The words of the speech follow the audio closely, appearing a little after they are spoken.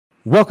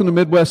Welcome to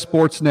Midwest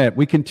Sports Net.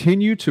 We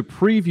continue to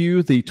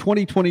preview the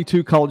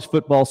 2022 college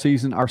football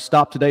season. Our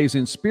stop today is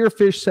in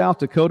Spearfish, South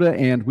Dakota,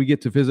 and we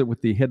get to visit with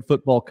the head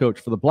football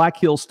coach for the Black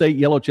Hills State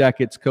Yellow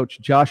Jackets,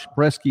 Coach Josh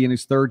Breske, in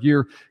his third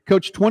year.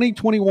 Coach,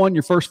 2021,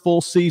 your first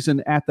full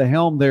season at the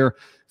helm there.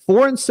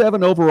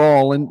 4-7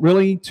 overall, and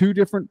really two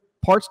different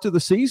parts to the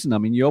season. I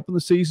mean, you open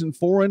the season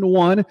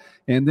 4-1,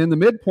 and then the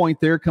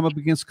midpoint there come up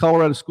against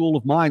Colorado School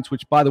of Mines,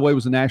 which, by the way,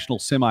 was a national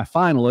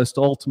semifinalist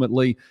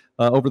ultimately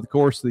over the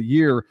course of the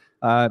year.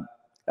 A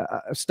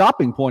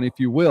stopping point, if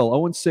you will,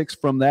 0-6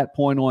 from that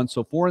point on.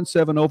 So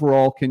 4-7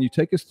 overall. Can you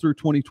take us through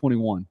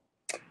 2021?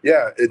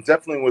 Yeah, it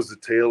definitely was a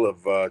tale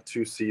of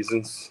two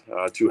seasons,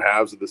 two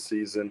halves of the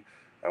season.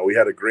 We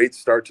had a great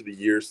start to the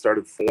year,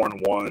 started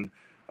 4-1.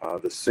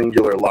 The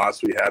singular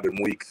loss we had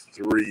in week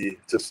 3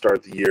 to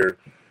start the year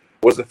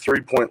was a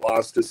 3-point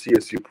loss to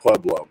CSU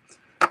Pueblo.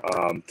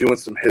 Doing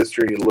some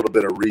history and a little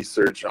bit of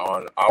research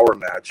on our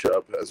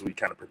matchup as we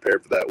kind of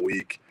prepared for that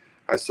week,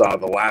 I saw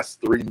the last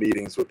 3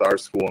 meetings with our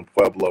school in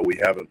Pueblo, we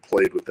haven't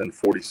played within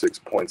 46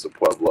 points of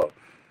Pueblo.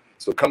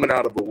 So coming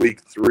out of a week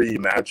 3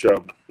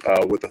 matchup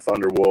with the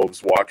Thunder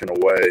Wolves, walking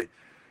away,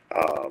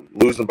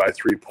 losing by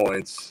 3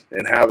 points,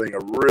 and having a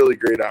really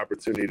great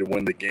opportunity to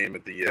win the game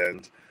at the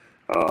end.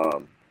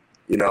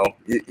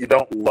 You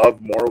don't love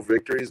moral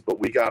victories, but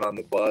we got on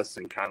the bus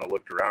and kind of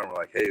looked around. We're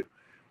like, hey,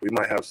 we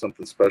might have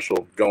something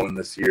special going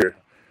this year.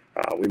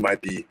 We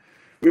might be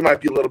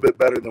a little bit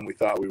better than we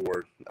thought we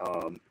were.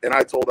 And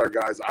I told our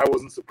guys I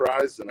wasn't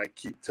surprised, and I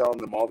keep telling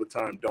them all the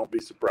time, don't be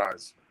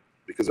surprised,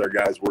 because our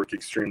guys work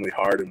extremely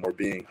hard and we're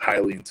being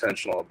highly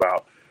intentional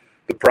about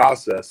the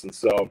process. And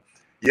so,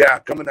 yeah,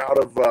 coming out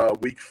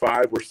of week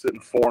 5, we're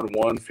sitting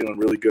 4-1, feeling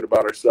really good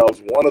about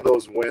ourselves. One of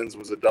those wins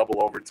was a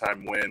double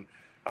overtime win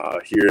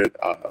here at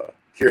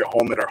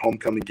home at our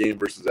homecoming game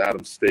versus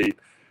Adams State.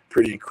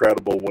 Pretty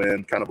incredible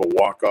win, kind of a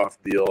walk-off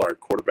deal. Our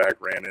quarterback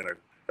ran in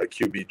a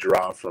QB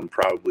draw from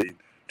probably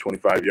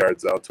 25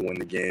 yards out to win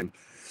the game.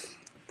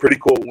 Pretty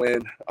cool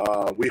win.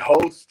 We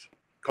host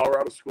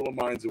Colorado School of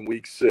Mines in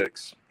week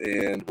 6,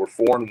 and we're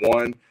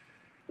 4-1.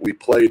 We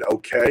played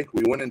okay.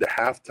 We went into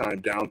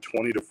halftime down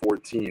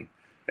 20-14,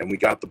 and we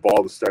got the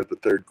ball to start the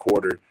third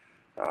quarter.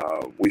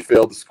 We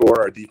failed to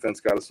score. Our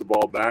defense got us the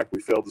ball back.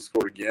 We failed to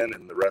score again,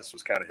 and the rest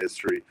was kind of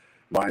history.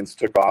 Mines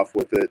took off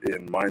with it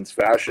in Mines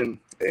fashion,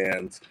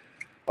 and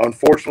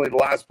unfortunately, the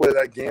last play of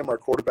that game, our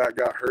quarterback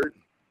got hurt,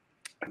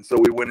 and so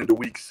we went into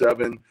week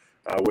 7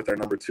 with our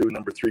number 2,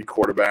 number 3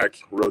 quarterback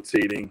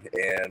rotating,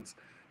 and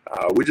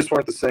we just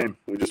weren't the same.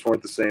 We just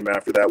weren't the same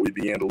after that. We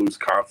began to lose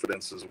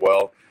confidence as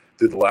well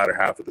through the latter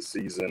half of the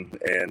season,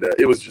 and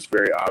it was just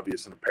very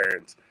obvious and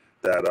apparent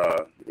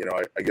that,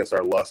 I guess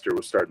our luster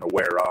was starting to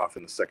wear off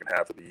in the second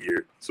half of the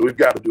year. So we've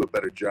got to do a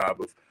better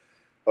job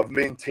of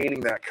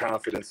maintaining that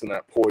confidence and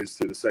that poise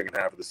through the second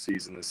half of the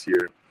season this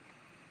year.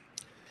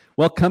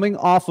 Well, coming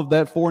off of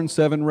that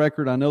 4-7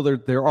 record, I know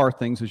there are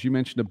things, as you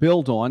mentioned, to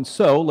build on.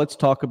 So let's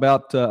talk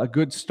about a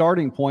good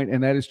starting point,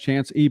 and that is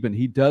Chance Eben.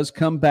 He does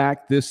come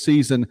back this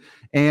season,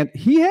 and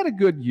he had a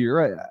good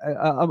year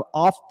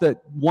off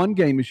that one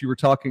game, as you were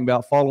talking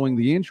about, following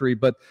the injury,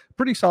 but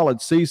pretty solid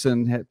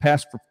season. Had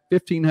passed for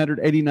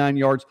 1,589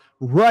 yards,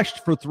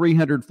 rushed for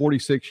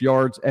 346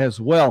 yards as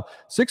well.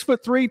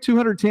 6'3",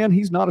 210.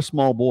 He's not a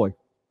small boy.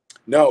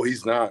 No,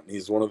 he's not.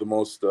 He's one of the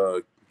most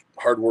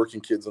hardworking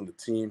kids on the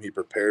team. He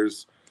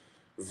prepares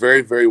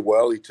very, very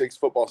well. He takes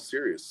football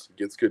serious.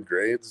 He gets good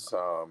grades.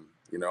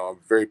 I'm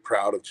very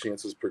proud of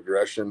Chance's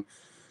progression.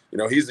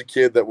 He's a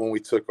kid that when we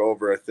took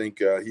over, I think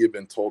he had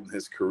been told in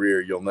his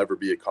career, you'll never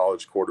be a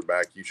college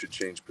quarterback. You should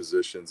change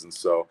positions. And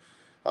so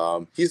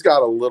he's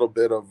got a little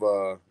bit of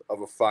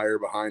a fire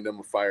behind him,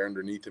 a fire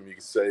underneath him, you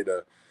could say,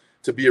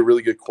 to be a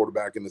really good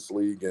quarterback in this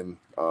league. And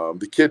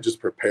the kid just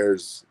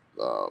prepares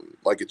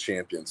like a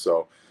champion.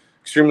 So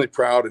extremely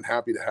proud and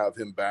happy to have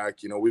him back.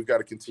 We've got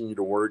to continue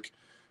to work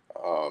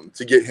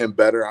to get him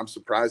better. I'm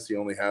surprised he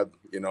only had,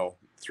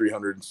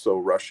 300 and so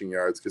rushing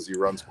yards, because he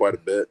runs quite a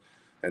bit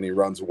and he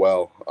runs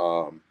well.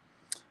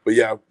 But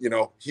yeah,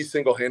 he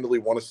single-handedly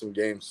won us some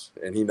games,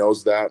 and he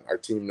knows that. Our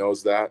team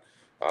knows that.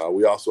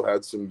 We also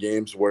had some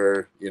games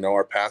where,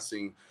 our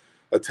passing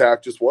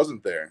attack just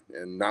wasn't there,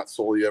 and not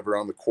solely ever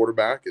on the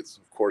quarterback.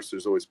 Of course,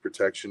 there's always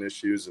protection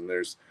issues, and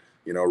there's,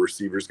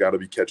 receivers got to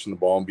be catching the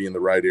ball and be in the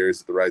right areas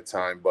at the right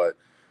time. But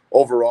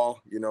overall,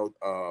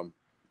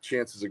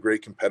 Chance is a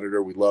great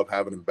competitor. We love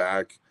having him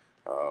back.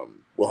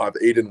 We'll have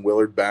Aiden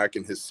Willard back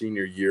in his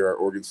senior year, our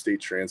Oregon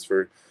State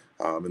transfer,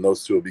 and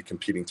those two will be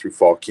competing through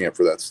fall camp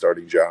for that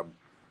starting job.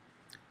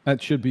 That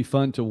should be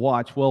fun to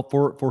watch. Well,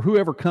 for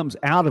whoever comes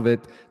out of it,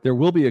 there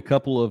will be a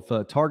couple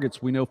of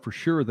targets we know for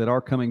sure that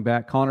are coming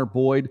back. Connor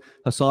Boyd,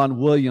 Hassan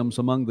Williams,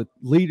 among the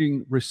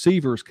leading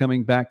receivers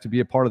coming back to be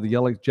a part of the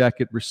Yellow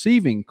Jacket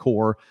receiving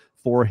corps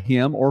for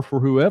him or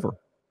for whoever.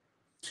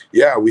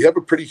 Yeah, we have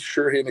a pretty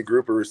sure-handed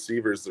group of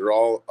receivers. They're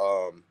all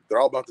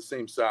about the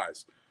same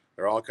size.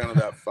 They're all kind of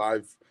that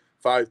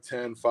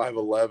 5'10",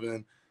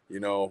 5'11",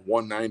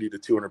 190 to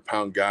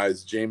 200-pound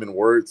guys. Jamin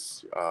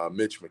Wirtz,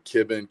 Mitch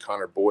McKibben,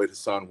 Connor Boyd,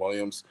 Hassan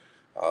Williams.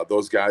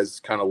 Those guys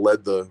kind of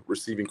led the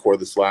receiving corps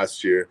this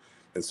last year.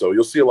 And so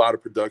you'll see a lot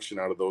of production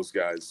out of those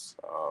guys.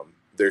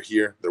 They're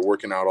here. They're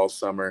working out all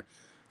summer,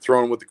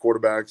 throwing with the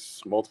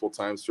quarterbacks multiple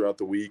times throughout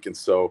the week. And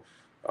so,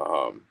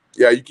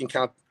 yeah, you can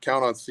count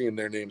on seeing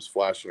their names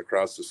flashing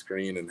across the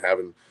screen and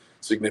having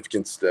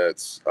significant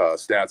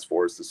stats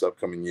for us this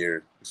upcoming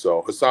year.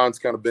 So Hassan's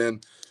kind of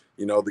been,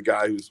 the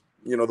guy who's,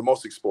 the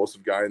most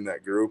explosive guy in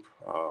that group.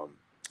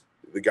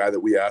 The guy that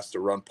we asked to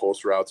run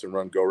post routes and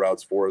run go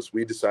routes for us.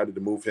 We decided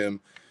to move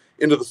him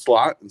into the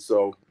slot. And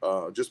so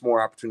just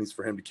more opportunities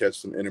for him to catch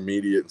some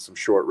intermediate and some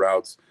short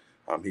routes.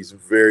 He's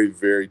very,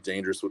 very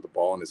dangerous with the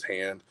ball in his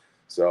hand.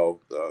 So,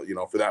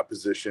 for that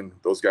position,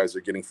 those guys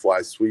are getting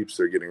fly sweeps.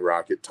 They're getting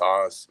rocket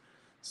toss.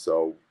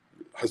 So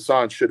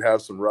Hassan should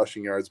have some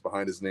rushing yards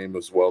behind his name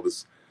as well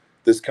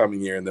this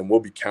coming year. And then we'll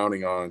be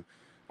counting on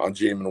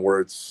Jamin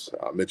Wirtz,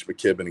 Mitch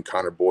McKibben, and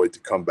Connor Boyd to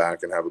come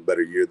back and have a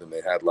better year than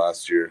they had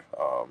last year.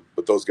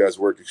 But those guys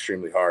work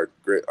extremely hard.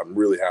 Great. I'm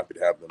really happy to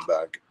have them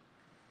back.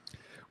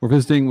 We're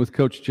visiting with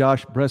Coach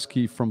Josh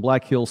Breske from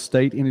Black Hills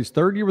State in his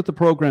third year with the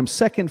program,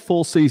 second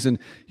full season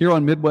here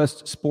on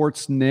Midwest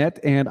Sports Net.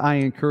 And I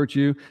encourage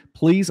you,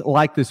 please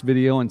like this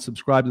video and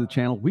subscribe to the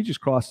channel. We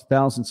just crossed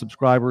 1,000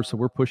 subscribers, so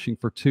we're pushing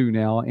for 2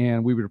 now,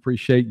 and we would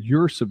appreciate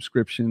your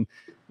subscription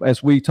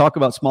as we talk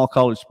about small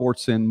college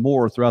sports and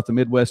more throughout the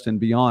Midwest and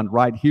beyond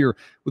right here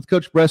with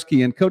Coach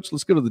Breske. And, Coach,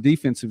 let's go to the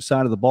defensive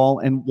side of the ball.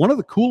 And one of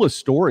the coolest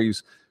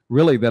stories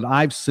really that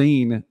I've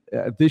seen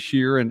this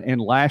year and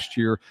last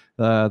year,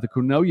 the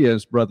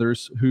Cornelius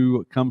brothers,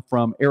 who come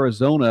from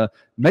Arizona,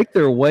 make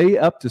their way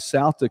up to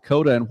South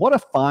Dakota. And what a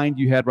find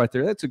you had right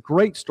there. That's a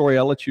great story.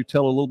 I'll let you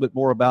tell a little bit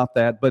more about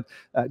that. But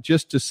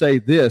just to say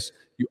this,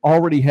 you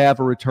already have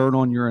a return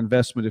on your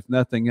investment, if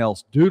nothing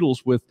else.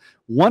 Doodles with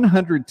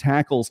 100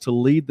 tackles to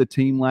lead the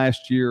team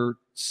last year,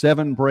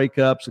 7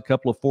 breakups, a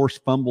couple of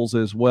forced fumbles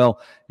as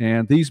well.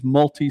 And these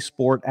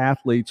multi-sport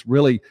athletes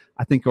really,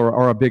 I think,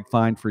 are a big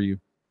find for you.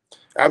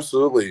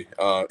 Absolutely.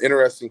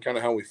 Interesting kind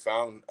of how we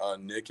found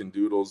Nick and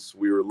Doodles.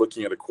 We were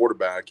looking at a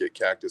quarterback at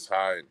Cactus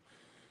High, and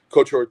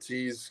Coach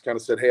Ortiz kind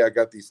of said, hey, I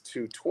got these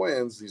 2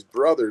 twins, these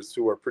brothers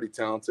who are pretty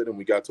talented, and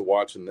we got to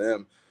watching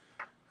them.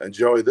 And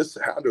Joey, this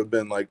had to have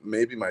been like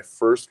maybe my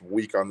first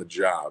week on the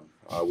job.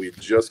 We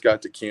just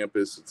got to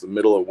campus. It's the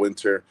middle of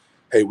winter.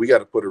 Hey, we got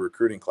to put a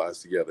recruiting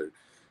class together.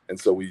 And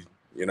so we,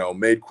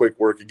 made quick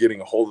work of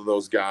getting a hold of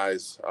those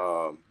guys.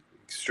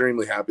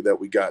 Extremely happy that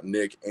we got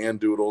Nick and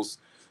Doodles.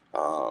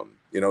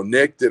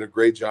 Nick did a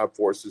great job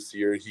for us this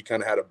year. He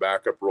kind of had a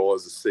backup role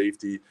as a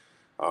safety.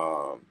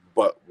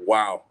 But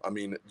wow, I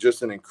mean,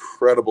 just an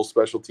incredible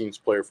special teams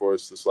player for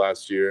us this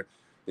last year.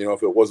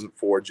 If it wasn't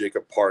for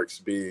Jacob Parks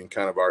being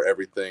kind of our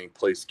everything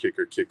place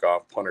kicker,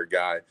 kickoff, punter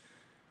guy,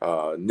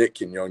 Nick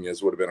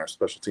Quinones would have been our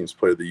special teams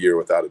player of the year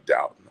without a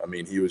doubt. I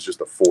mean, he was just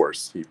a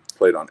force. He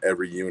played on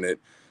every unit,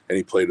 and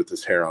he played with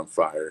his hair on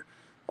fire.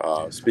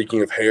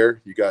 Speaking of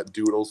hair, you got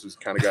Doodles, who's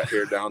kind of got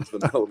hair down to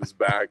the middle of his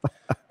back.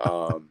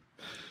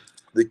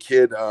 The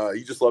kid,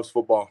 he just loves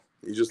football.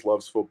 He just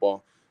loves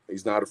football.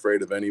 He's not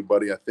afraid of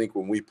anybody. I think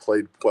when we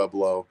played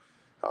Pueblo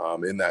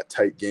in that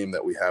tight game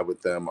that we had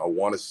with them, I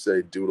want to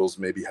say Doodles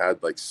maybe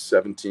had like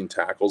 17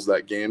 tackles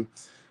that game.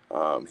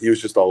 He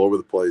was just all over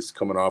the place,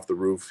 coming off the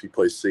roof. He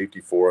plays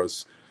safety for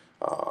us.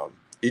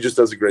 He just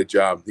does a great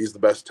job. He's the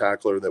best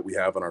tackler that we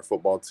have on our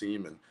football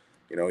team. And,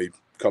 he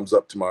comes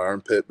up to my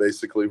armpit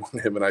basically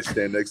when him and I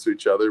stand next to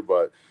each other.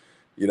 But,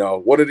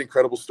 what an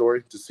incredible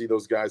story to see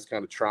those guys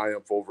kind of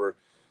triumph over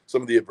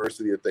some of the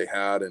adversity that they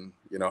had, and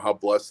how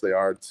blessed they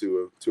are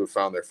to have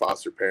found their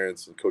foster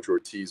parents. And Coach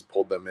Ortiz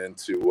pulled them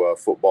into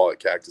football at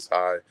Cactus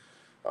High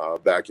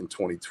back in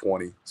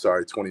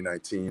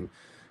 2019.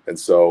 And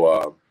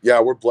so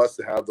we're blessed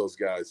to have those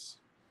guys.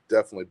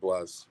 Definitely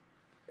blessed,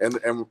 and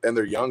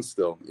they're young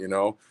still.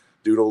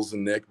 Doodles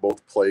and Nick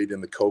both played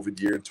in the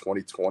COVID year in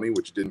 2020,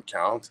 which didn't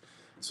count.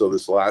 So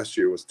this last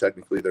year was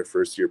technically their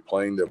first year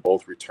playing. They'll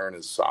both return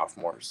as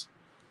sophomores.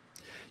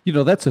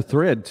 That's a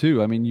thread,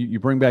 too. I mean, you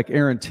bring back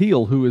Aaron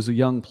Teal, who is a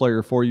young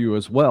player for you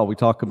as well. We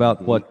talk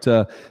about what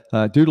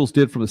Doodles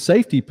did from the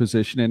safety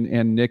position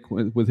and Nick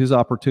with his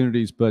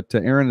opportunities. But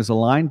Aaron is a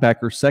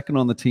linebacker, second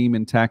on the team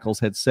in tackles,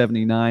 had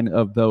 79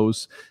 of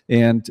those.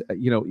 And,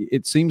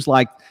 it seems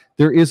like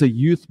there is a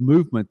youth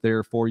movement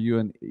there for you,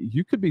 and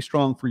you could be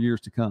strong for years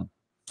to come.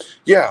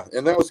 Yeah,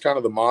 and that was kind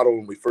of the model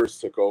when we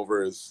first took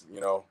over is,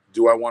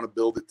 do I want to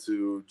build it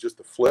to just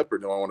a flip, or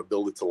do I want to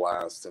build it to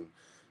last? And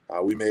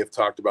we may have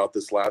talked about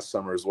this last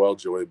summer as well,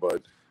 Joey,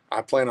 but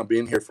I plan on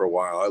being here for a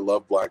while. I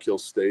love Black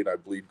Hills State. I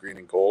bleed green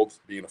and gold,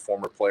 being a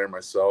former player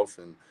myself.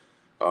 And,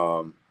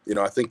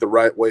 I think the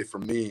right way for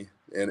me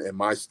and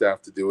my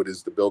staff to do it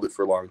is to build it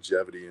for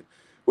longevity,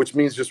 which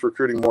means just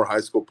recruiting more high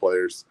school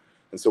players.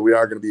 And so we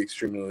are going to be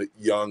extremely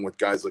young with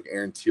guys like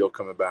Aaron Teal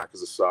coming back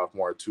as a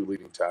sophomore. Our 2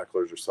 leading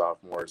tacklers are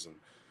sophomores. And,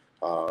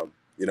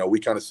 we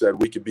kind of said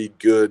we could be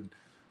good.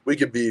 We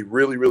could be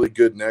really, really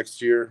good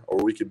next year,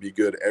 or we could be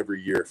good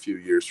every year a few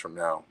years from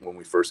now when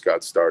we first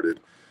got started.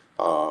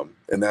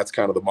 And that's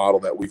kind of the model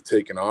that we've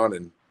taken on.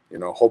 And,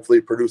 hopefully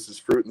it produces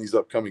fruit in these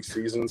upcoming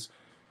seasons.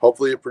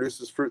 hopefully it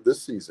produces fruit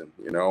this season.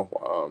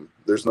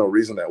 There's no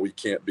reason that we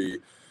can't be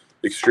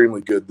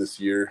extremely good this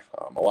year,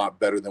 a lot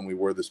better than we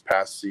were this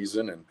past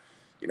season. And,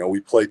 we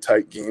play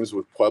tight games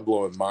with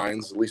Pueblo and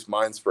Mines, at least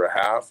Mines for a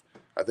half.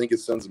 I think it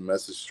sends a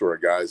message to our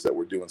guys that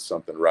we're doing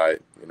something right.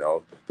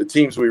 The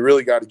teams we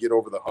really got to get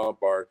over the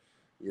hump are,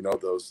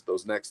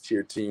 those next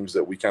tier teams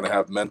that we kind of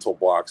have mental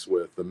blocks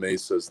with, the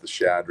Mesas, the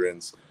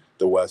Shadrins,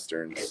 the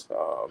Westerns.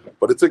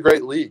 But it's a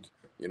great league.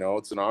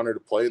 It's an honor to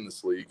play in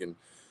this league, and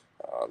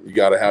you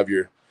got to have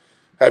your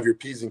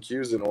P's and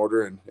Q's in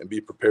order and be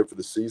prepared for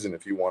the season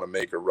if you want to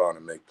make a run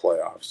and make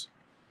playoffs.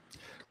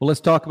 Well, let's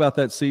talk about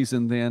that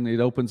season then. It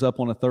opens up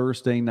on a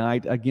Thursday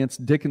night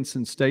against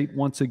Dickinson State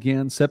once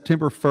again,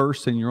 September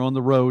 1st, and you're on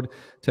the road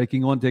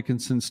taking on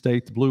Dickinson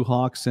State, the Blue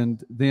Hawks.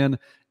 And then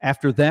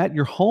after that,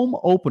 your home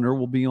opener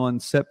will be on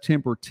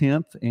September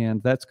 10th,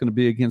 and that's going to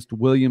be against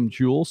William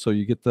Jewell. So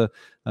you get the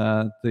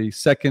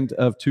second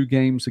of two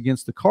games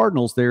against the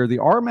Cardinals there. The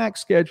RMAC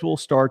schedule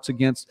starts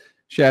against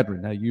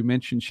Shadron. Now, you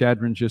mentioned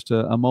Shadron just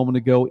a moment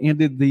ago,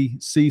 ended the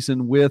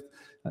season with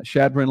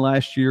Shadron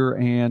last year,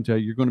 and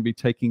you're going to be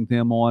taking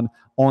them on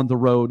the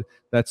road.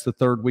 That's the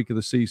third week of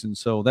the season.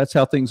 So that's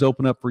how things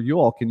open up for you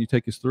all. Can you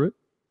take us through it?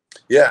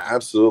 Yeah,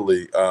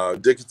 absolutely.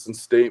 Dickinson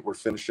State, we're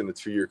finishing a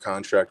 2-year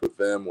contract with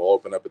them. We'll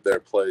open up at their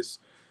place.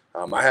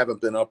 I haven't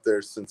been up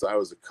there since I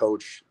was a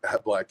coach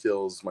at Black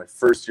Hills, my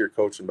first year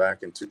coaching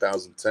back in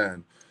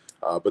 2010.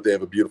 But they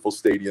have a beautiful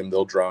stadium.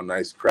 They'll draw a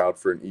nice crowd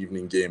for an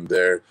evening game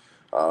there.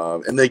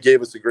 And they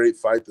gave us a great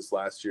fight this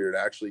last year. It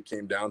actually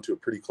came down to a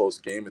pretty close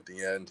game at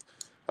the end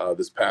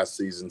this past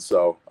season.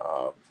 So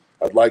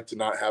I'd like to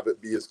not have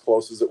it be as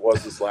close as it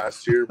was this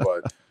last year,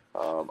 but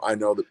I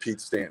know that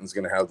Pete Stanton's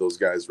going to have those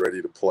guys ready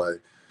to play.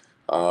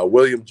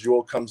 William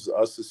Jewell comes to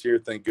us this year.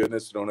 Thank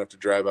goodness we don't have to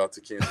drive out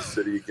to Kansas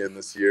City again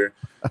this year,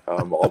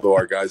 although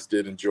our guys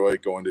did enjoy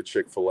going to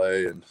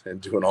Chick-fil-A and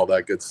doing all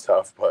that good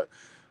stuff. But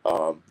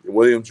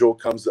William Jewell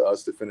comes to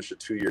us to finish a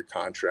 2-year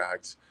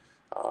contract.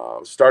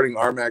 Starting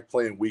RMAC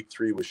playing week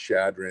 3 with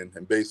Shadron,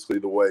 and basically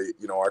the way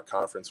our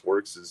conference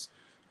works is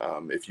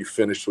if you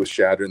finish with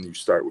Shadron, you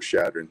start with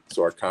Shadron.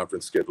 So our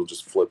conference schedule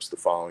just flips the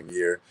following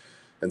year,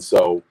 and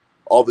so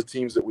all the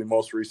teams that we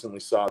most recently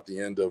saw at the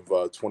end of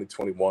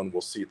 2021, we'll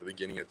see at the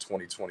beginning of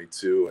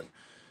 2022. And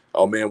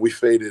oh man, we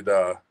faded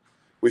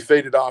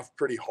off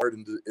pretty hard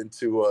into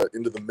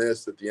the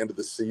mist at the end of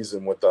the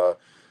season with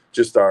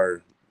just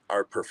our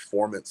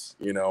performance,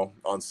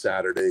 on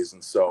Saturdays.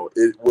 And so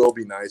it will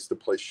be nice to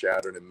play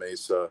Shadron and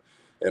Mesa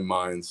and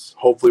Mines,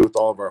 hopefully with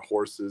all of our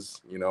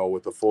horses,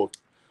 with a full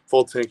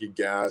tank of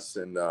gas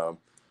and,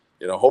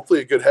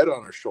 hopefully a good head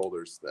on our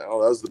shoulders. That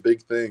was the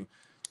big thing.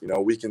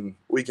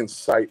 We can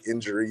cite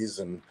injuries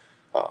and,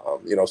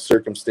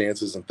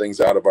 circumstances and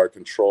things out of our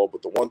control.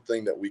 But the one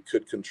thing that we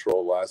could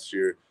control last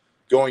year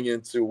going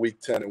into week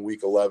 10 and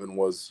week 11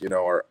 was,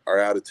 our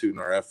attitude and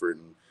our effort.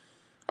 And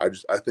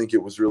I think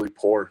it was really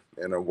poor,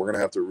 and we're going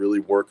to have to really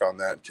work on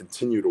that and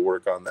continue to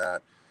work on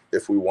that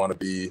if we want to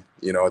be,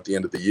 at the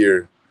end of the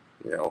year,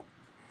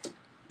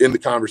 in the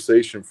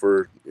conversation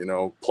for,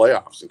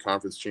 playoffs and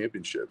conference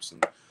championships.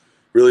 And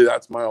really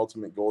that's my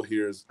ultimate goal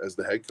here as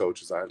the head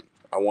coach is I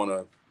want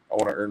to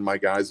earn my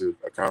guys a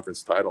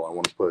conference title. I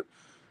want to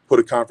put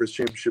a conference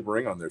championship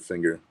ring on their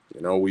finger.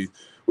 We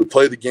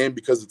play the game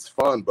because it's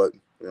fun, but,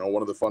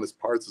 one of the funnest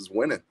parts is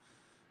winning.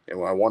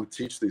 And I want to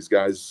teach these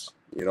guys,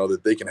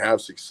 that they can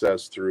have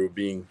success through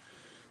being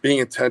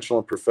intentional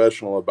and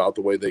professional about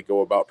the way they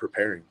go about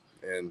preparing.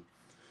 And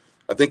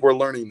I think we're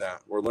learning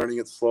that. We're learning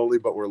it slowly,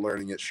 but we're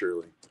learning it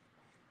surely.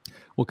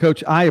 Well,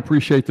 Coach, I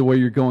appreciate the way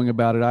you're going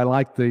about it. I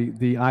like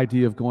the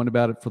idea of going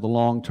about it for the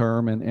long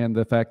term and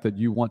the fact that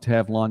you want to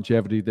have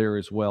longevity there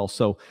as well.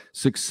 So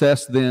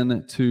success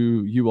then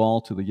to you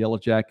all, to the Yellow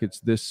Jackets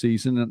this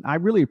season. And I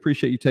really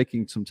appreciate you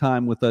taking some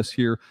time with us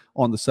here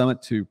on the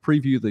Summit to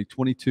preview the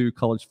 22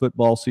 college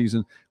football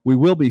season. We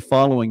will be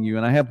following you.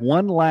 And I have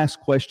one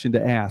last question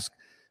to ask.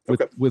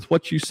 With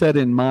what you said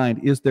in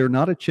mind, is there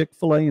not a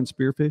Chick-fil-A in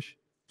Spearfish?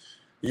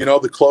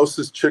 The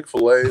closest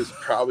Chick-fil-A is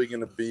probably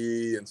going to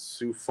be in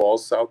Sioux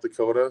Falls, South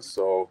Dakota.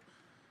 So,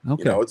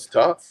 it's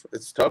tough.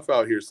 It's tough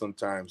out here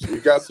sometimes. We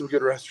got some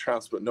good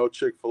restaurants, but no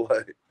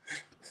Chick-fil-A.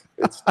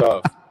 It's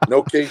tough.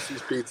 No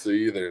Casey's Pizza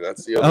either.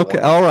 That's the other one. Okay,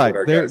 all right.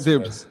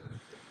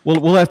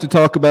 We'll have to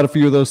talk about a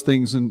few of those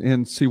things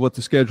and see what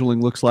the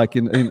scheduling looks like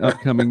in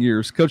upcoming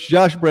years. Coach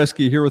Josh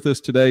Breske here with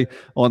us today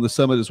on the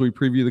Summit as we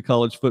preview the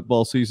college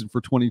football season for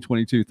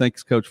 2022.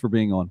 Thanks, Coach, for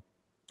being on.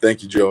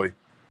 Thank you, Joey.